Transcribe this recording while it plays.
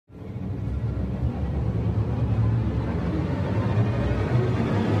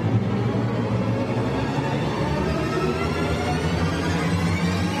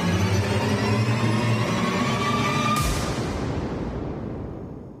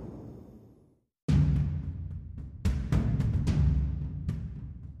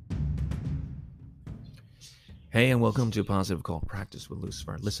Hey, and welcome to Positive Call Practice with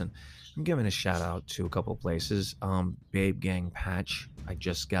Lucifer. Listen, I'm giving a shout out to a couple places. Babe Gang Patch. I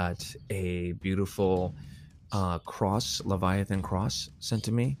just got a beautiful cross, Leviathan cross, sent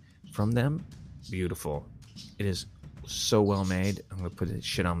to me from them. Beautiful. It is so well made. I'm gonna put this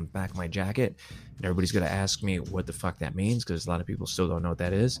shit on the back of my jacket, and everybody's gonna ask me what the fuck that means because a lot of people still don't know what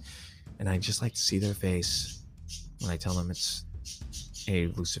that is. And I just like to see their face when I tell them it's a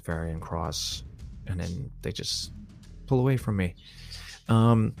Luciferian cross, and then they just pull away from me.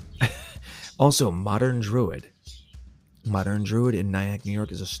 Um, Also, Modern Druid. Modern Druid in Nyack, New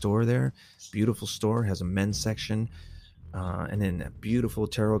York is a store there. Beautiful store, has a men's section, and then a beautiful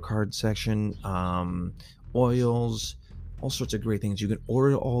tarot card section, oils, all sorts of great things. You can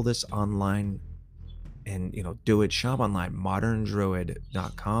order all this online and do it. Shop online,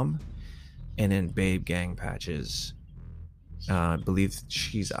 moderndruid.com, and then Babe Gang Patches. I believe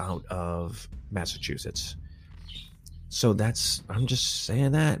she's out of Massachusetts. So I'm just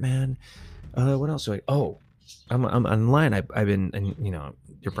saying that, man. What else do I'm online. I've been, and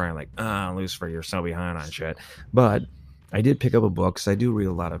you're probably like, Lucifer, you're so behind on shit. But I did pick up a book, because I do read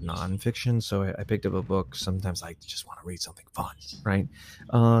a lot of nonfiction. So I picked up a book. Sometimes I just want to read something fun, right?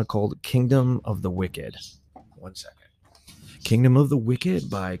 Called Kingdom of the Wicked. One second. Kingdom of the Wicked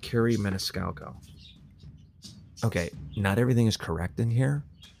by Kerri Maniscalco. Okay, not everything is correct in here.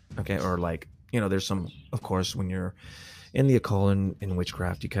 Okay, or there's some, of course, when you're in the occult and in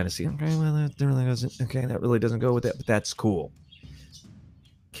witchcraft, you kind of see, okay, well, that really doesn't go with that, but that's cool.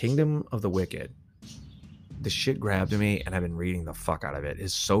 Kingdom of the Wicked. The shit grabbed me, and I've been reading the fuck out of it.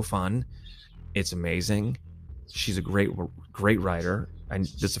 It's so fun. It's amazing. She's a great writer. And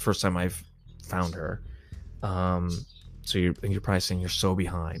this is the first time I've found her. So you're probably saying you're so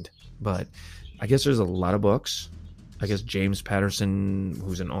behind, but I guess there's a lot of books. I guess James Patterson,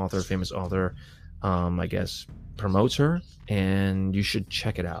 who's an author, famous author, I guess promotes her, and you should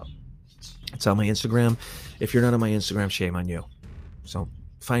check it out. It's on my Instagram. If you're not on my Instagram, shame on you. So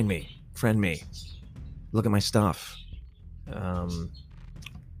find me, friend me, look at my stuff.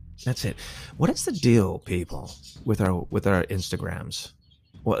 That's it. What is the deal, people, with our Instagrams?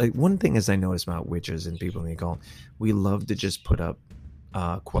 Well, one thing is I notice about witches and people in the occult, we love to just put up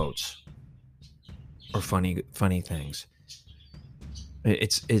quotes or funny things.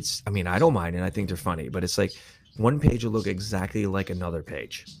 It's I mean, I don't mind it. I think they're funny, but it's like one page will look exactly like another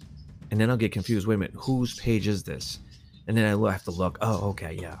page, and then I'll get confused. Wait a minute, whose page is this? And then I have to look. Oh,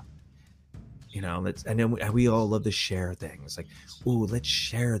 okay, yeah. And then we all love to share things. Like, ooh, let's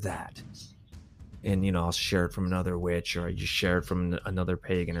share that. And I'll share it from another witch, or you share it from another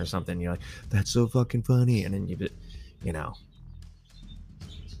pagan or something. You're like, that's so fucking funny. And then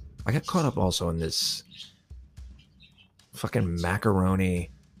I got caught up also in this fucking macaroni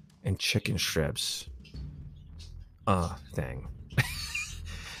and chicken strips thing.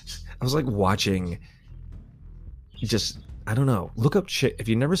 I was like watching, just, I don't know, look up if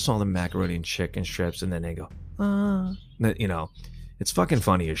you never saw the macaroni and chicken strips, and then they go it's fucking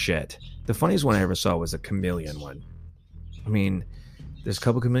funny as shit. The funniest one I ever saw was a chameleon one. I mean, there's a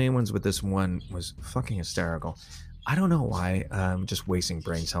couple chameleon ones, but this one was fucking hysterical. I don't know why I'm just wasting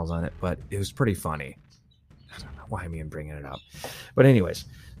brain cells on it, but it was pretty funny. I don't know why I'm bringing it up. But anyways,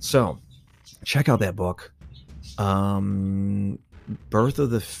 so check out that book. Birth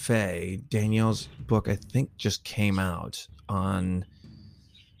of the Fae, Danielle's book, I think just came out on,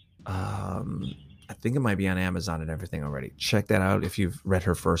 I think it might be on Amazon and everything already. Check that out if you've read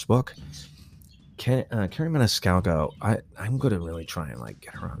her first book. Kerri Maniscalco, I'm going to really try and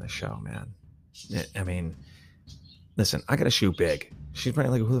get her on the show, man. I mean, listen, I got to shoot big. She's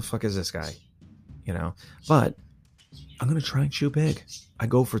probably like, who the fuck is this guy? But I'm going to try and shoot big. I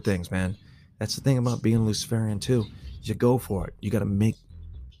go for things, man. That's the thing about being Luciferian too. You go for it. You got to make,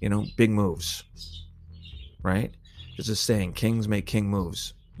 big moves, right? There's a saying, kings make king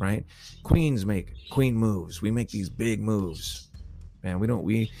moves, right? Queens make queen moves. We make these big moves, man.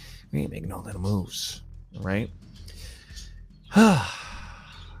 We ain't making all little moves, right? I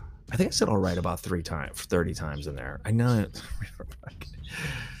think I said all right about 30 times in there. I know.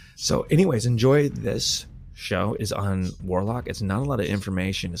 So anyways, enjoy this show. Is on Warlock. It's not a lot of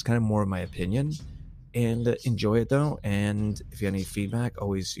information. It's kind of more of my opinion, and enjoy it though. And if you have any feedback,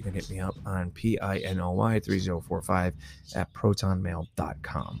 always you can hit me up on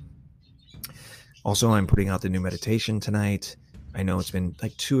pinoy3045@protonmail.com. Also, I'm putting out the new meditation tonight. I know it's been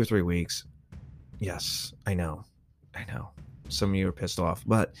like 2 or 3 weeks. Yes, I know. Some of you are pissed off,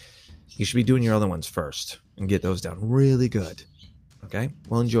 but you should be doing your other ones first and get those down really good. Okay?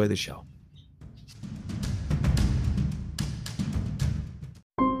 Well, enjoy the show.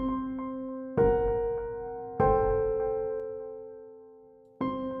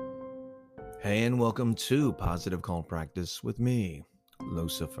 welcome to Positive Call Practice with me,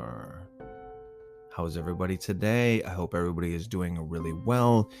 Lucifer. How's everybody today? I hope everybody is doing really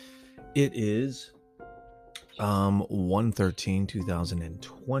well. It is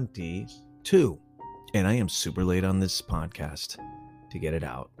 1/13/2022, and I am super late on this podcast to get it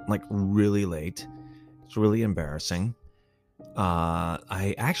out. Like really late. It's really embarrassing.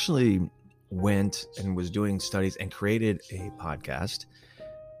 I actually went and was doing studies and created a podcast,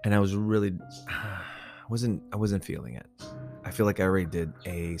 and I was really I wasn't feeling it. I feel like I already did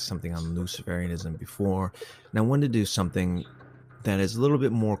something on Luciferianism before, and I wanted to do something that is a little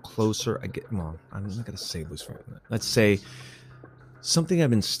bit more closer. I'm not gonna say Luciferian. Let's say something I've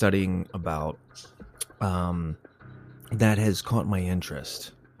been studying about that has caught my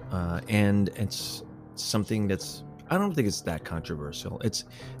interest, and it's something that's, I don't think it's that controversial. It's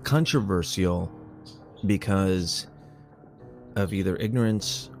controversial because of either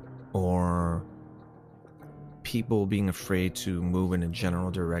ignorance or people being afraid to move in a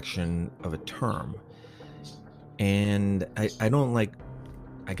general direction of a term. And I don't like,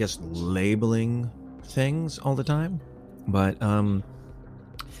 I guess, labeling things all the time. But we're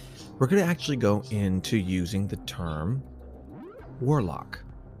going to actually go into using the term warlock.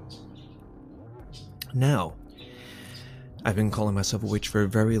 Now, I've been calling myself a witch for a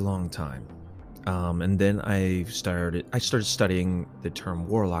very long time. And then I started studying the term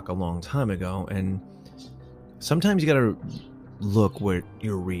warlock a long time ago. And sometimes you got to look what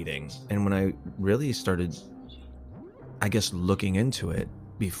you're reading. And when I really started, I guess, looking into it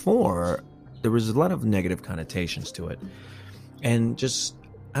before, there was a lot of negative connotations to it. And just,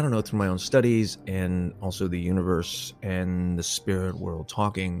 I don't know, through my own studies and also the universe and the spirit world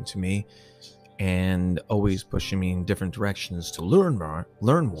talking to me and always pushing me in different directions to learn more,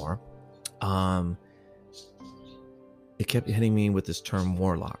 it kept hitting me with this term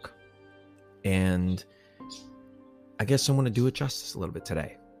warlock. And I guess I want to do it justice a little bit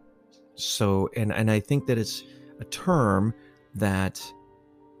today. So, and I think that it's a term that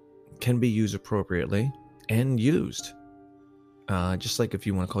can be used appropriately and used. Just like if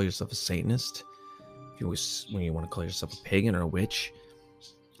you want to call yourself a Satanist, when you want to call yourself a pagan or a witch,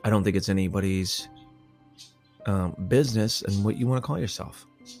 I don't think it's anybody's business and what you want to call yourself.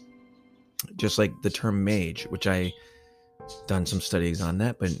 Just like the term mage, which I done some studies on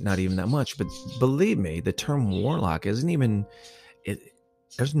that, but not even that much. But believe me, the term warlock isn't even it.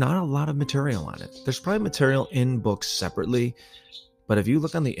 There's not a lot of material on it. There's probably material in books separately, but if you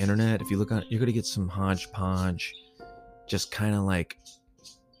look on the internet, you're going to get some hodgepodge, just kind of like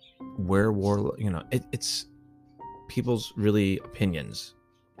where warlock, it's people's really opinions.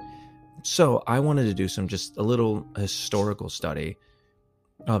 So I wanted to do just a little historical study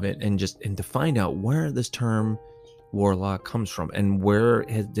of it and to find out where this term warlock comes from and where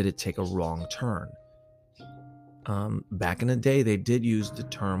did it take a wrong turn. Back in the day, they did use the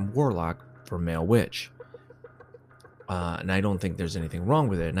term warlock for male witch. And I don't think there's anything wrong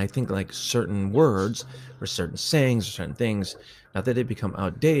with it. And I think like certain words or certain sayings or certain things, not that they become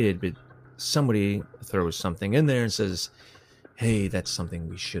outdated, but somebody throws something in there and says, hey, that's something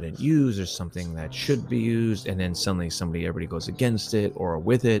we shouldn't use or something that should be used. And then suddenly everybody goes against it or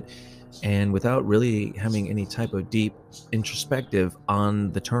with it. And without really having any type of deep introspective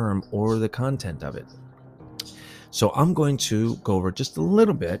on the term or the content of it. So I'm going to go over just a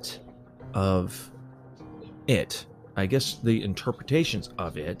little bit of it. I guess the interpretations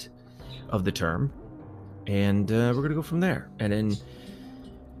of it, of the term. And we're going to go from there. And then,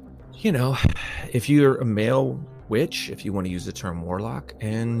 if you're a male witch, if you want to use the term warlock,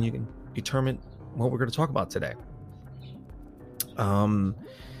 and you can determine what we're going to talk about today.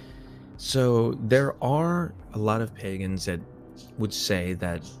 So there are a lot of pagans that would say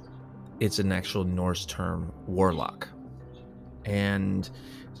that it's an actual Norse term, warlock. And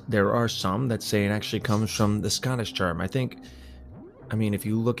there are some that say it actually comes from the Scottish term. If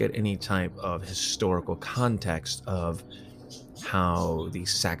you look at any type of historical context of how the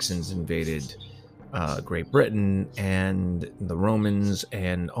Saxons invaded Great Britain and the Romans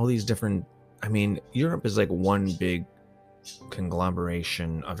and all these different, Europe is like one big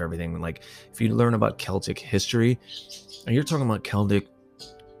conglomeration of everything. Like if you learn about Celtic history, and you're talking about Celtic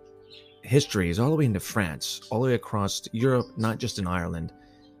history is all the way into France, all the way across Europe, not just in Ireland,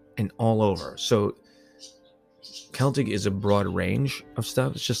 and all over. So Celtic is a broad range of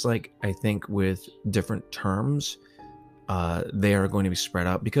stuff. It's just like, I think with different terms, they are going to be spread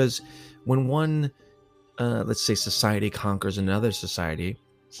out, because when one, let's say, society conquers another society,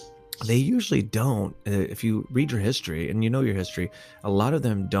 they usually don't. If you read your history and you know your history, a lot of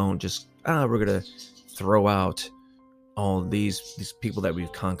them don't just, we're going to throw out all these people that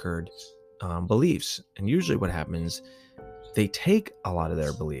we've conquered beliefs. And usually what happens, they take a lot of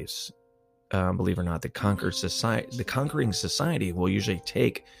their beliefs. Believe it or not, the conquering society will usually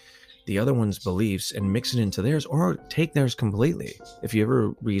take the other one's beliefs and mix it into theirs, or take theirs completely. If you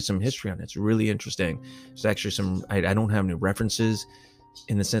ever read some history on it, it's really interesting. There's actually I don't have any references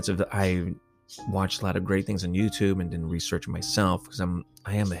in the sense of that I watched a lot of great things on YouTube and didn't research myself, because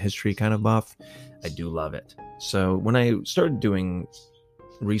I am a history kind of buff. I do love it. So when I started doing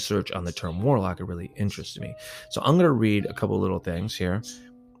research on the term warlock, it really interested me. So I'm going to read a couple little things here.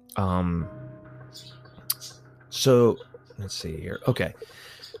 So let's see here. Okay.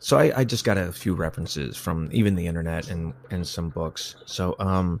 So I just got a few references from even the internet and some books. So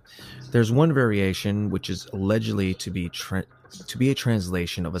there's one variation which is allegedly to be a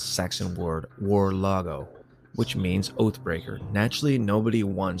translation of a Saxon word warlago, which means oathbreaker. Naturally, nobody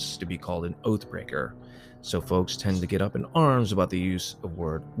wants to be called an oathbreaker, so folks tend to get up in arms about the use of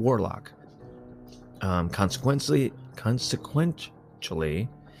word warlock. Consequently,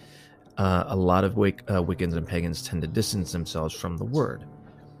 a lot of Wiccans and pagans tend to distance themselves from the word.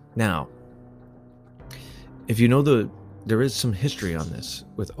 Now, if you know there is some history on this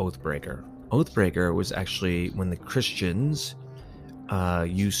with Oathbreaker. Oathbreaker was actually when the Christians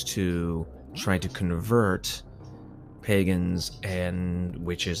used to try to convert pagans and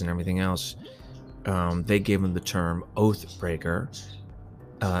witches and everything else. They gave them the term Oathbreaker.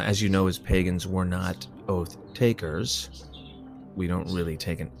 As you know, as pagans, we're not oath takers. We don't really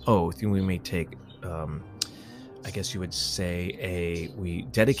take an oath. We may take, I guess you would say, we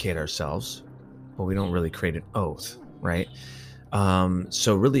dedicate ourselves, but we don't really create an oath, right?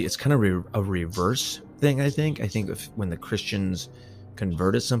 So really, it's kind of a reverse thing, I think. I think when the Christians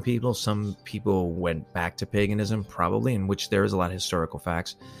converted some people went back to paganism, probably, in which there is a lot of historical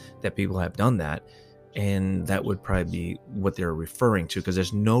facts that people have done that. And that would probably be what they're referring to, because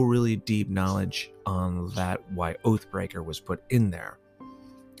there's no really deep knowledge on that, why Oathbreaker was put in there.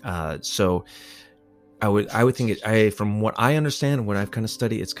 So I would think from what I understand and what I've kind of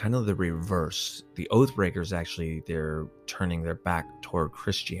studied, it's kind of the reverse. The Oathbreakers, actually, they're turning their back toward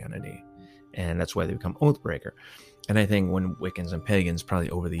Christianity, and that's why they become Oathbreaker. And I think when Wiccans and pagans, probably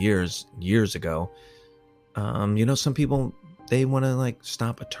over the years ago, some people, they want to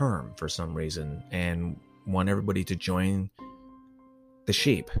stop a term for some reason and want everybody to join the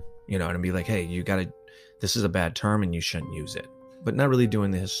sheep, and be like, hey, this is a bad term and you shouldn't use it, but not really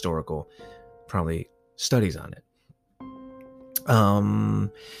doing the historical, probably, studies on it.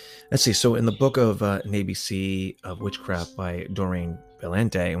 Let's see. So in the book of an ABC of Witchcraft by Doreen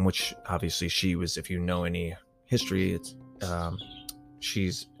Valiente, in which obviously she was, if you know any history, it's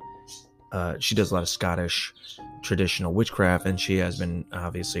she does a lot of Scottish traditional witchcraft, and she has been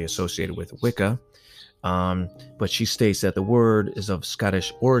obviously associated with Wicca. But she states that the word is of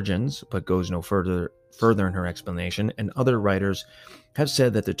Scottish origins, but goes no further in her explanation. And other writers have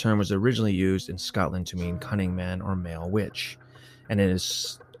said that the term was originally used in Scotland to mean cunning man or male witch, and it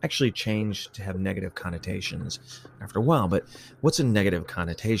is actually changed to have negative connotations after a while. But what's a negative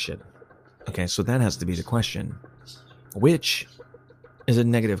connotation? Okay, so that has to be the question. Witch is a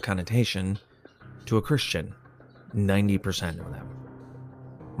negative connotation to a Christian. 90% of them,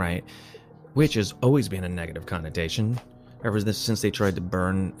 right? Witch has always been a negative connotation ever since they tried to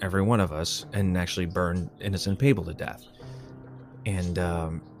burn every one of us and actually burn innocent people to death. And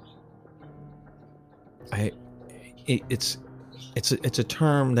it's a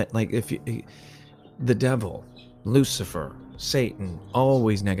term that, the devil, Lucifer, Satan,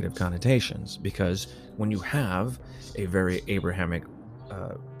 always negative connotations, because when you have a very Abrahamic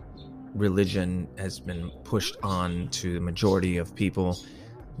religion has been pushed on to the majority of people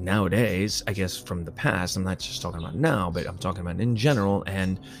nowadays, I guess from the past, I'm not just talking about now, but I'm talking about in general,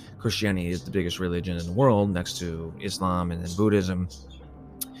 and Christianity is the biggest religion in the world next to Islam and then Buddhism.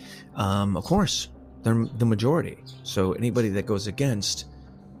 Of course, they're the majority. So anybody that goes against,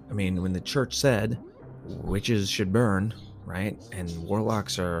 when the church said witches should burn, right, and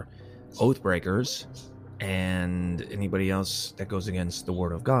warlocks are oath breakers, and anybody else that goes against the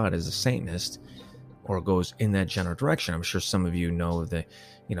word of God is a Satanist or goes in that general direction. I'm sure some of you know the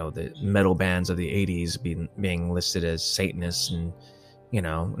metal bands of the 80s being listed as Satanists, and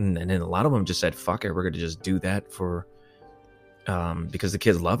and then a lot of them just said, fuck it, we're going to just do that for because the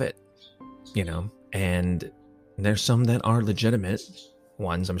kids love it, and there's some that are legitimate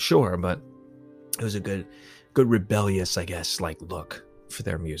ones, I'm sure, but it was a good rebellious, I guess, look for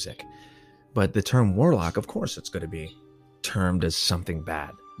their music. But the term warlock, of course, it's going to be termed as something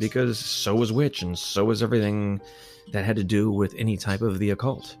bad, because so is witch, and so is everything that had to do with any type of the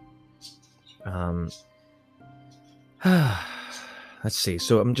occult. let's see.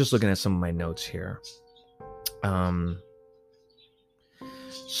 So I'm just looking at some of my notes here. Um,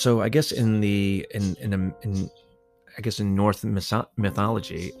 so I guess in Norse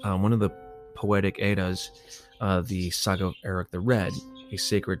mythology, one of the poetic Eddas, the Saga of Eric the Red, a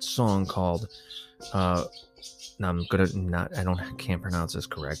sacred song called. Can't pronounce this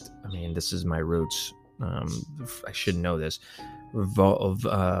correct. I mean, this is my roots. I should know this.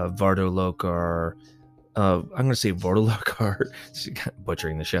 Vardolokar. I'm going to say Vardolokar,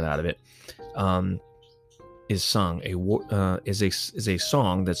 butchering the shit out of it. Is sung is a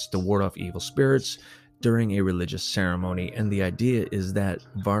song that's to ward off evil spirits during a religious ceremony, and the idea is that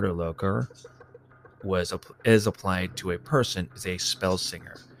Vardolokar is applied to a person as a spell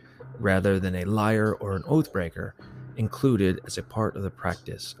singer, rather than a liar or an oath breaker, included as a part of the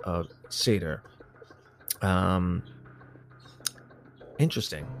practice of Seder.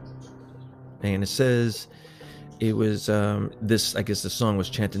 Interesting. And it says it was this. I guess the song was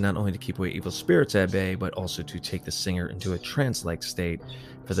chanted not only to keep away evil spirits at bay, but also to take the singer into a trance-like state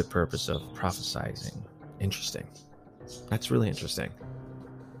for the purpose of prophesizing. Interesting. That's really interesting.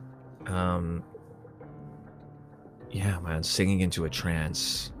 Yeah, man, singing into a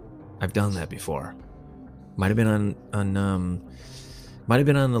trance. I've done that before. Might have been on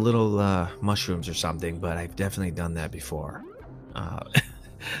the little mushrooms or something, but I've definitely done that before.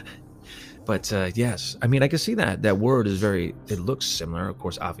 But yes, I mean, I can see that word is it looks similar, of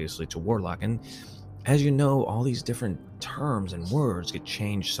course, obviously, to warlock. And as you know, all these different terms and words get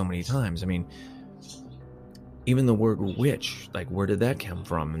changed so many times. I mean, even the word witch, like, where did that come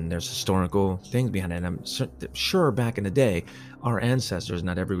from? And there's historical things behind it. And I'm sure back in the day, our ancestors,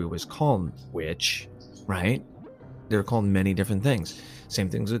 not everybody was called witch, right? They're called many different things. Same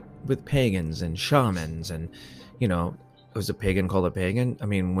things with pagans and shamans. And, was a pagan called a pagan? I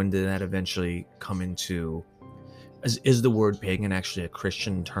mean, when did that eventually come into... Is the word pagan actually a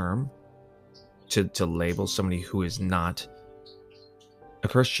Christian term to label somebody who is not a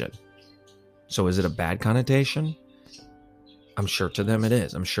Christian? So is it a bad connotation? I'm sure to them it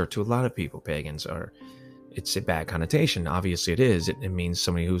is. I'm sure to a lot of people, pagans it's a bad connotation. Obviously it is. It means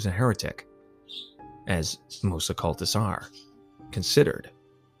somebody who's a heretic, as most occultists are considered.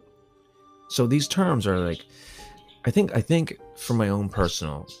 So these terms are like, I think from my own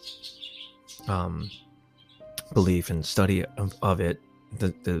personal belief and study of it,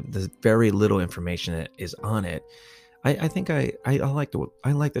 the very little information that is on it, I think I like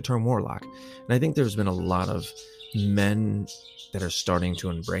the term warlock, and I think there's been a lot of men that are starting to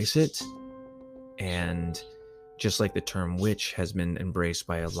embrace it, and just like the term witch has been embraced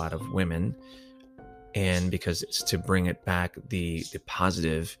by a lot of women, and because it's to bring it back the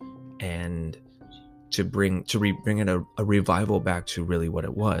positive, and to bring it a revival back to really what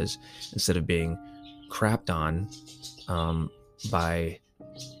it was, instead of being crapped on by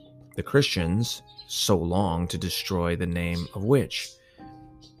the Christians so long to destroy the name of witch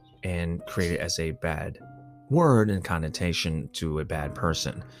and create it as a bad word and connotation to a bad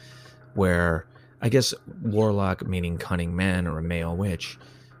person, where I guess warlock meaning cunning man or a male witch,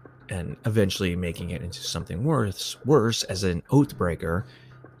 and eventually making it into something worse as an oath breaker.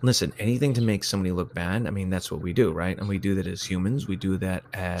 Listen, anything to make somebody look bad, I mean, that's what we do, right? And we do that as humans. We do that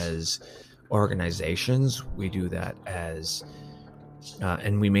as organizations. We do that as...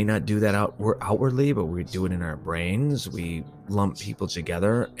 and we may not do that outwardly, but we do it in our brains. We lump people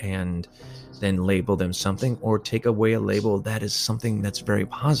together and then label them something, or take away a label that is something that's very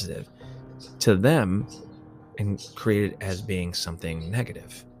positive to them and create it as being something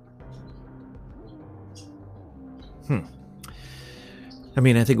negative. I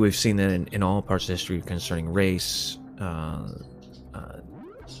mean, I think we've seen that in all parts of history concerning race,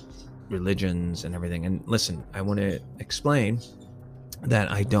 religions, and everything. And listen, I want to explain that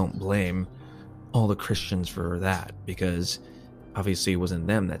I don't blame all the Christians for that, because obviously it wasn't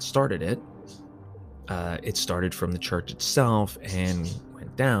them that started it. It started from the church itself and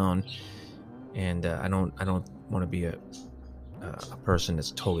went down. And I don't want to be a person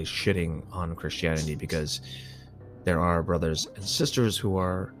that's totally shitting on Christianity, because there are brothers and sisters who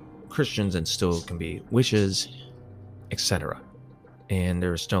are Christians and still can be witches, etc. And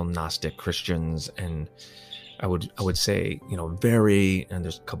there are still Gnostic Christians, and I would say, and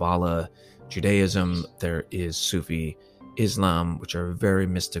there's Kabbalah, Judaism, there is Sufi Islam, which are very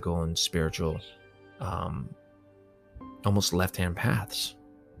mystical and spiritual, almost left-hand paths,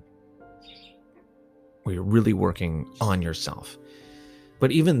 where you're really working on yourself.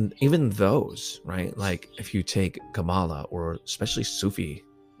 But even those, right? Like if you take Kabbalah, or especially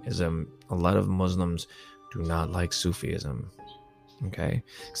Sufism, a lot of Muslims do not like Sufism. Okay,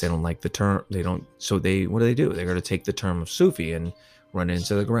 because they don't like the term. They don't. So what do? They're going to take the term of Sufi and run it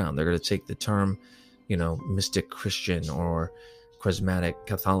into the ground. They're going to take the term, mystic Christian or charismatic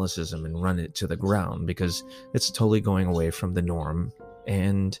Catholicism and run it to the ground because it's totally going away from the norm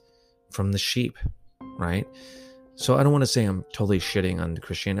and from the sheep, right? So I don't want to say I'm totally shitting on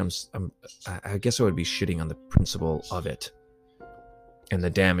Christianity. I guess I would be shitting on the principle of it and the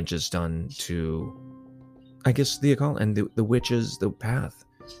damage it's done to, I guess, the occult and the witches, the path,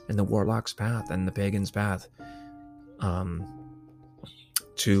 and the warlocks' path, and the pagans' path,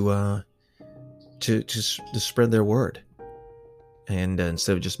 to spread their word, and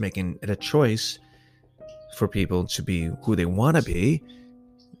instead of just making it a choice for people to be who they want to be,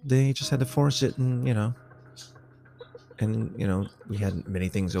 they just had to force it, and we had many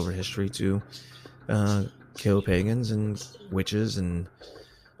things over history to kill pagans and witches and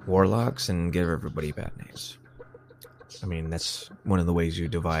warlocks and give everybody bad names. I mean, that's one of the ways you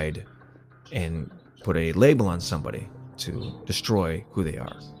divide and put a label on somebody to destroy who they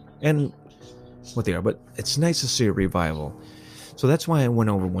are and what they are. But it's nice to see a revival. So that's why I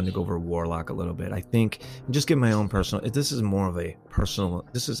wanted to go over Warlock a little bit. I think, just give my own personal, this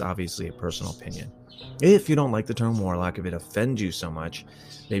is obviously a personal opinion. If you don't like the term Warlock, if it offends you so much,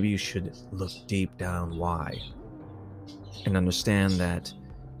 maybe you should look deep down why and understand that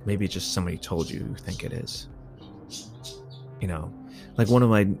maybe it's just somebody told you think it is. Like one of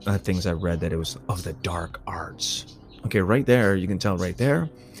my things I read that it was of the dark arts. Okay, right there, you can tell right there,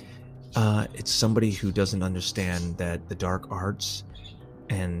 it's somebody who doesn't understand that the dark arts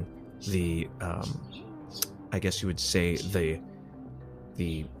and the, I guess you would say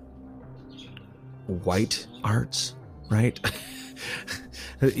the white arts, right?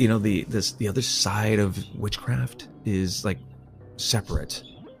 The other side of witchcraft is like separate,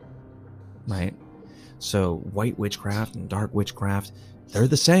 right? So white witchcraft and dark witchcraft, they're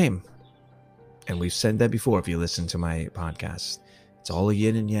the same. And we've said that before if you listen to my podcast. It's all a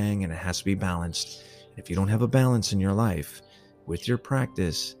yin and yang, and it has to be balanced. And if you don't have a balance in your life with your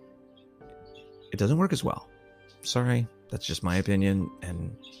practice, it doesn't work as well. Sorry, that's just my opinion,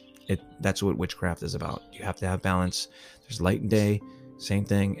 and that's what witchcraft is about. You have to have balance. There's light and day, same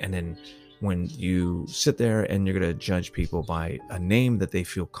thing. And then when you sit there and you're going to judge people by a name that they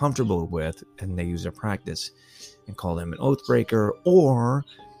feel comfortable with and they use their practice and call them an oath breaker or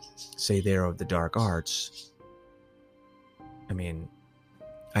say they're of the dark arts, I mean,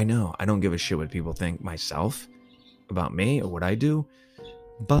 I know I don't give a shit what people think myself about me or what I do,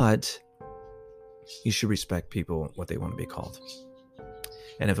 but you should respect people what they want to be called.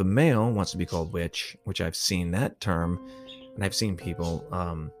 And if a male wants to be called witch, which I've seen that term, and I've seen people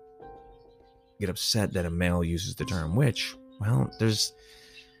get upset that a male uses the term witch. Well, there's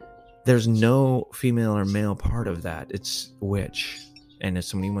no female or male part of that. It's witch. And if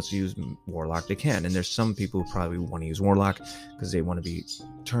somebody wants to use warlock, they can. And there's some people who probably want to use warlock because they want to be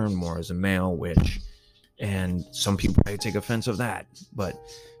termed more as a male witch. And some people probably take offense of that, but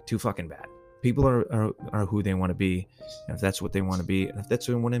too fucking bad. People are who they want to be. And if that's what they want to be, and if that's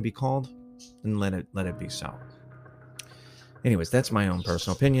what they want to be called, then let it be so. Anyways, that's my own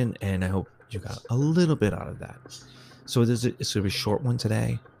personal opinion, and I hope you got a little bit out of that. So it's going to be a short one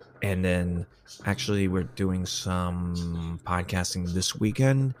today. And then actually we're doing some podcasting this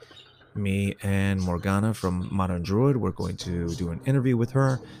weekend. Me and Morgana from Modern Druid, we're going to do an interview with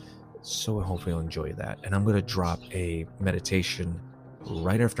her. So I hope you'll enjoy that. And I'm going to drop a meditation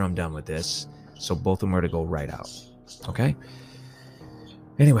right after I'm done with this. So both of them are to go right out. Okay?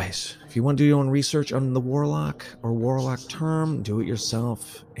 Anyways, if you want to do your own research on the warlock or warlock term, do it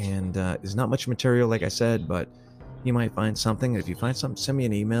yourself. And there's not much material, like I said, but you might find something. And if you find something, send me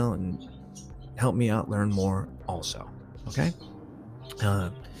an email and help me out learn more also. Okay?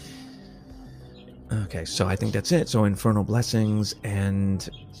 Okay, so I think that's it. So infernal blessings and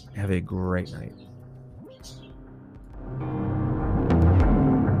have a great night.